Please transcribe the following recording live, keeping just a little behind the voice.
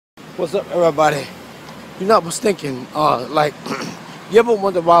What's up, everybody? You know, I was thinking, like, you ever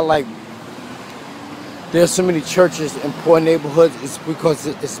wonder why, like, there's so many churches in poor neighborhoods? It's because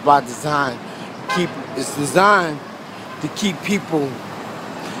it's by design. It's designed to keep people.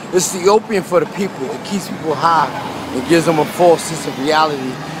 It's the opium for the people. It keeps people high and gives them a false sense of reality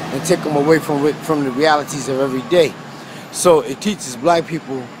and take them away from the realities of every day. So it teaches black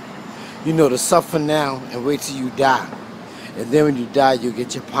people, you know, to suffer now and wait till you die. And then when you die, you'll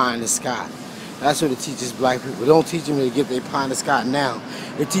get your pie in the sky. That's what it teaches black people. Don't teach them to get their pie in the sky now.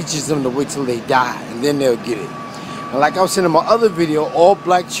 It teaches them to wait till they die, and then they'll get it. And like I was saying in my other video, all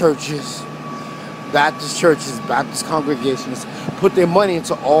black churches, Baptist congregations, put their money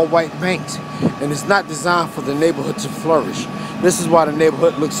into all white banks. And it's not designed for the neighborhood to flourish. This is why the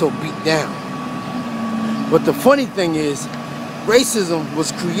neighborhood looks so beat down. But the funny thing is, racism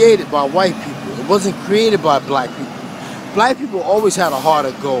was created by white people. It wasn't created by black people. Black people always had a heart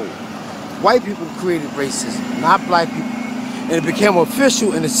of gold. White people created racism, not black people. And it became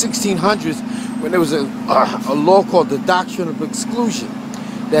official in the 1600s when there was a law called the Doctrine of Exclusion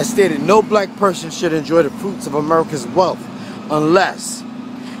that stated no black person should enjoy the fruits of America's wealth unless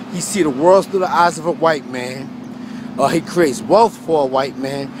he see the world through the eyes of a white man, or he creates wealth for a white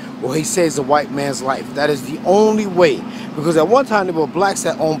man, or he saves a white man's life. That is the only way. Because at one time there were blacks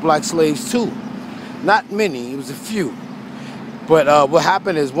that owned black slaves too. Not many, it was a few. But what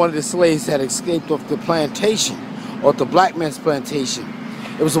happened is one of the slaves had escaped off the plantation, off the black man's plantation.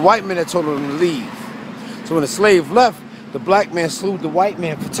 It was a white man that told him to leave. So when the slave left, the black man slew the white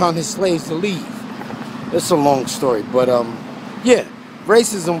man for telling his slaves to leave. It's a long story, but yeah,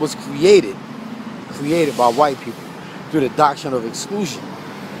 racism was created by white people through the doctrine of exclusion.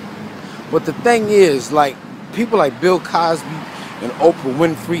 But the thing is, like, people like Bill Cosby and Oprah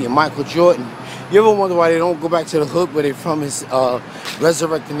Winfrey and Michael Jordan, you ever wonder why they don't go back to the hood where they're from, his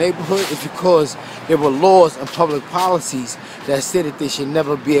resurrected neighborhood? It's because there were laws and public policies that said that they should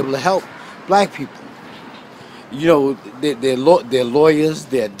never be able to help black people. You know, they're lawyers,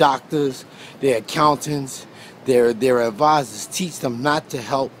 they're doctors, they're accountants, their advisors teach them not to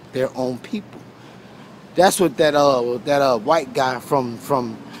help their own people. That's what that white guy from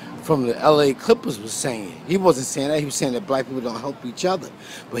the LA Clippers was saying. He wasn't saying that. He was saying that black people don't help each other.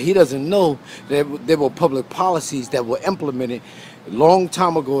 But he doesn't know that there were public policies that were implemented a long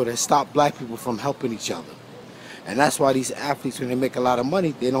time ago that stopped black people from helping each other. And that's why these athletes, when they make a lot of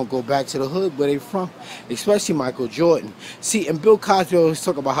money, they don't go back to the hood where they're from, especially Michael Jordan. See, and Bill Cosby always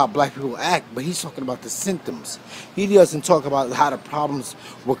talk about how black people act, but he's talking about the symptoms. He doesn't talk about how the problems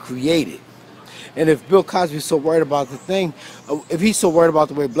were created. And if Bill Cosby is so worried about the thing, if he's so worried about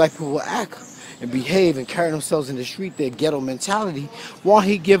the way black people act and behave and carry themselves in the street, their ghetto mentality, why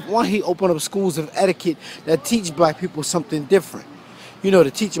he open up schools of etiquette that teach black people something different? You know, to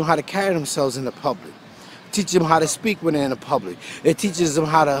teach them how to carry themselves in the public. Teach them how to speak when they're in the public. It teaches them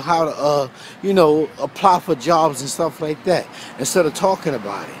how to you know, apply for jobs and stuff like that instead of talking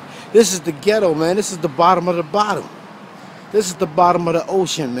about it. This is the ghetto, man. This is the bottom of the bottom. This is the bottom of the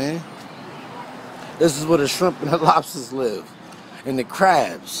ocean, man. This is where the shrimp and the lobsters live, and the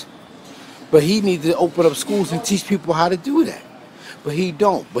crabs. But he needs to open up schools and teach people how to do that. But he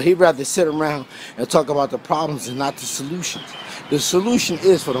don't. But he'd rather sit around and talk about the problems and not the solutions. The solution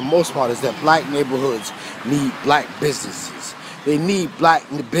is, for the most part, is that black neighborhoods need black businesses. They need black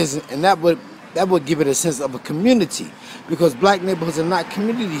business, and that would give it a sense of a community, because black neighborhoods are not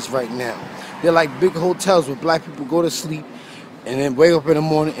communities right now. They're like big hotels where black people go to sleep and then wake up in the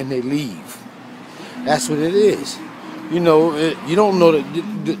morning and they leave. That's what it is. You know, you don't know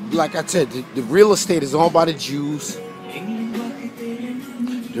that, like I said, the real estate is owned by the Jews.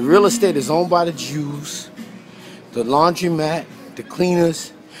 The real estate is owned by the Jews. The laundromat, the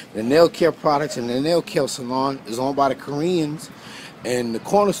cleaners, the nail care products, and the nail care salon is owned by the Koreans. And the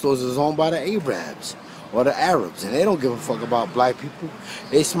corner stores is owned by the Arabs or the Arabs. And they don't give a fuck about black people.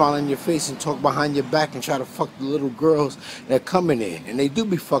 They smile in your face and talk behind your back and try to fuck the little girls that come in there. And they do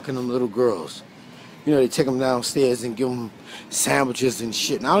be fucking them little girls. You know, they take them downstairs and give them sandwiches and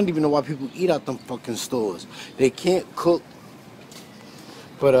shit. And I don't even know why people eat out them fucking stores. They can't cook.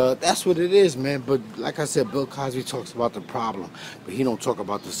 But that's what it is, man. But like I said, Bill Cosby talks about the problem, but he don't talk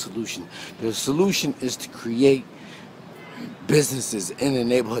about the solution. The solution is to create businesses in the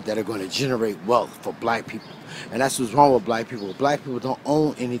neighborhood that are going to generate wealth for black people. And that's what's wrong with black people. Black people don't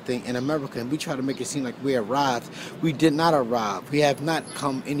own anything in America, and we try to make it seem like we arrived. We did not arrive. We have not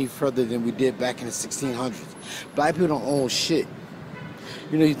come any further than we did back in the 1600s. Black people don't own shit.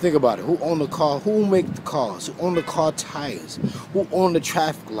 You know, you think about it. Who own the car? Who make the cars? Who own the car tires? Who own the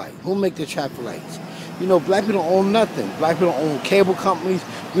traffic light? Who make the traffic lights? You know, black people don't own nothing. Black people don't own cable companies.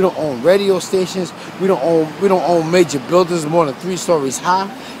 We don't own radio stations. We don't own major buildings more than 3 stories high.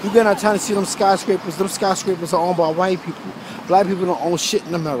 You get out of town to see them skyscrapers. Them skyscrapers are owned by white people. Black people don't own shit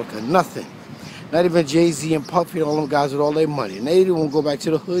in America. Nothing. Not even Jay-Z and Puffy and all them guys with all their money. And they won't go back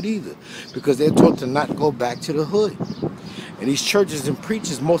to the hood either, because they're taught to not go back to the hood. And these churches and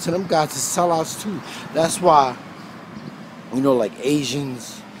preachers, most of them guys are sellouts too. That's why, you know, like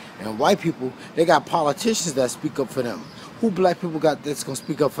Asians and white people, they got politicians that speak up for them. Who black people got that's gonna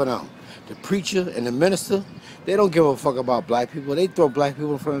speak up for them? The preacher and the minister. They don't give a fuck about black people. They throw black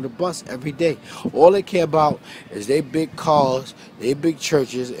people in front of the bus every day. All they care about is they big cars, they big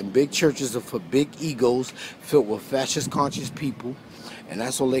churches, and big churches are for big egos filled with fascist conscious people, and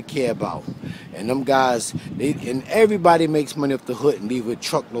that's all they care about. And them guys, and everybody makes money off the hood and leave with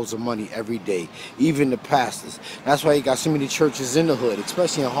truckloads of money every day, even the pastors. That's why you got so many churches in the hood,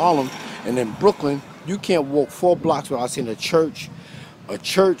 especially in Harlem and in Brooklyn. You can't walk 4 blocks without seeing a church, a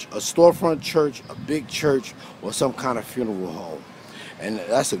storefront church, a big church, or some kind of funeral home. And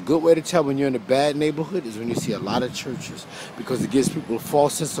that's a good way to tell when you're in a bad neighborhood, is when you see a lot of churches, because it gives people a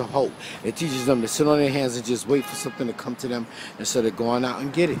false sense of hope. It teaches them to sit on their hands and just wait for something to come to them instead of going out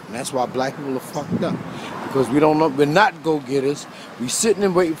and get it. And that's why black people are fucked up, because we don't know, we're not go-getters. We sitting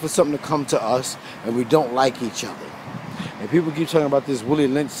and waiting for something to come to us, and we don't like each other. And people keep talking about this Willie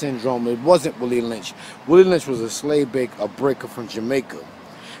Lynch syndrome. It wasn't Willie Lynch. Willie Lynch was a slave breaker from Jamaica.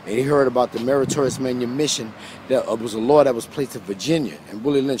 And he heard about the meritorious manumission that was a law that was placed in Virginia. And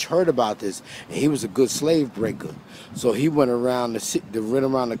Willie Lynch heard about this, and he was a good slave breaker. So he went around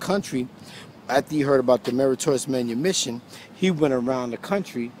the country. After he heard about the meritorious manumission, he went around the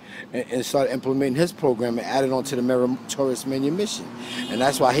country and started implementing his program and added on to the meritorious manumission. And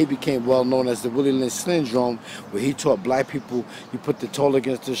that's why he became well known as the Willie Lynch syndrome, where he taught black people you put the tall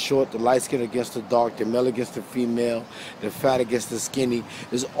against the short, the light skin against the dark, the male against the female, the fat against the skinny.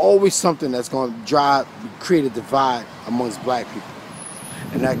 There's always something that's going to create a divide amongst black people.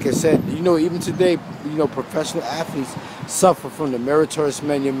 And like I said, you know, even today, you know, professional athletes suffer from the meritorious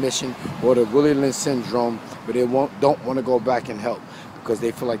manumission or the Willie Lynch syndrome, but they don't want to go back and help because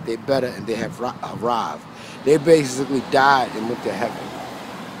they feel like they're better and they have arrived. They basically died and went to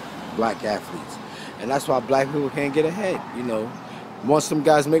heaven, black athletes. And that's why black people can't get ahead, you know. Once some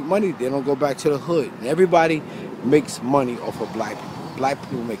guys make money, they don't go back to the hood. And everybody makes money off of black people. Black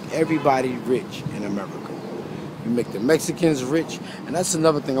people make everybody rich in America. You make the Mexicans rich, and that's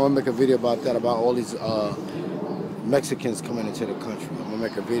another thing. I want to make a video about that, about all these Mexicans coming into the country. I'm going to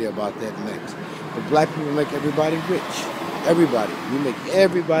make a video about that next. But black people make everybody rich. Everybody. We make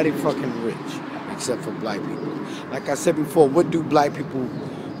everybody fucking rich, except for black people. Like I said before, what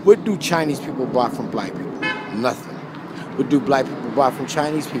do Chinese people buy from black people? Nothing. What do black people buy from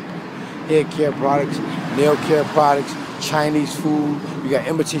Chinese people? Hair care products, nail care products, Chinese food. We got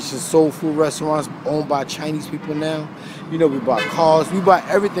imitation soul food restaurants owned by Chinese people now. You know, we buy cars. We buy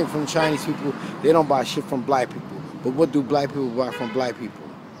everything from Chinese people. They don't buy shit from black people. But what do black people buy from black people?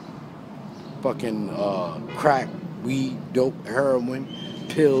 Fucking crack, weed, dope, heroin,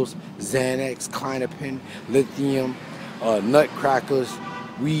 pills, Xanax, Klonopin, lithium, nutcrackers,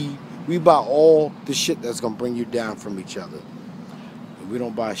 weed. We buy all the shit that's gonna bring you down from each other. We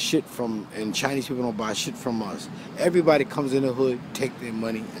don't buy shit from, and Chinese people don't buy shit from us. Everybody comes in the hood, take their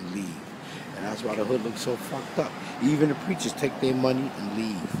money, and leave. And that's why the hood looks so fucked up. Even the preachers take their money and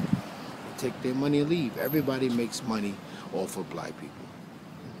leave. They take their money and leave. Everybody makes money off of black people.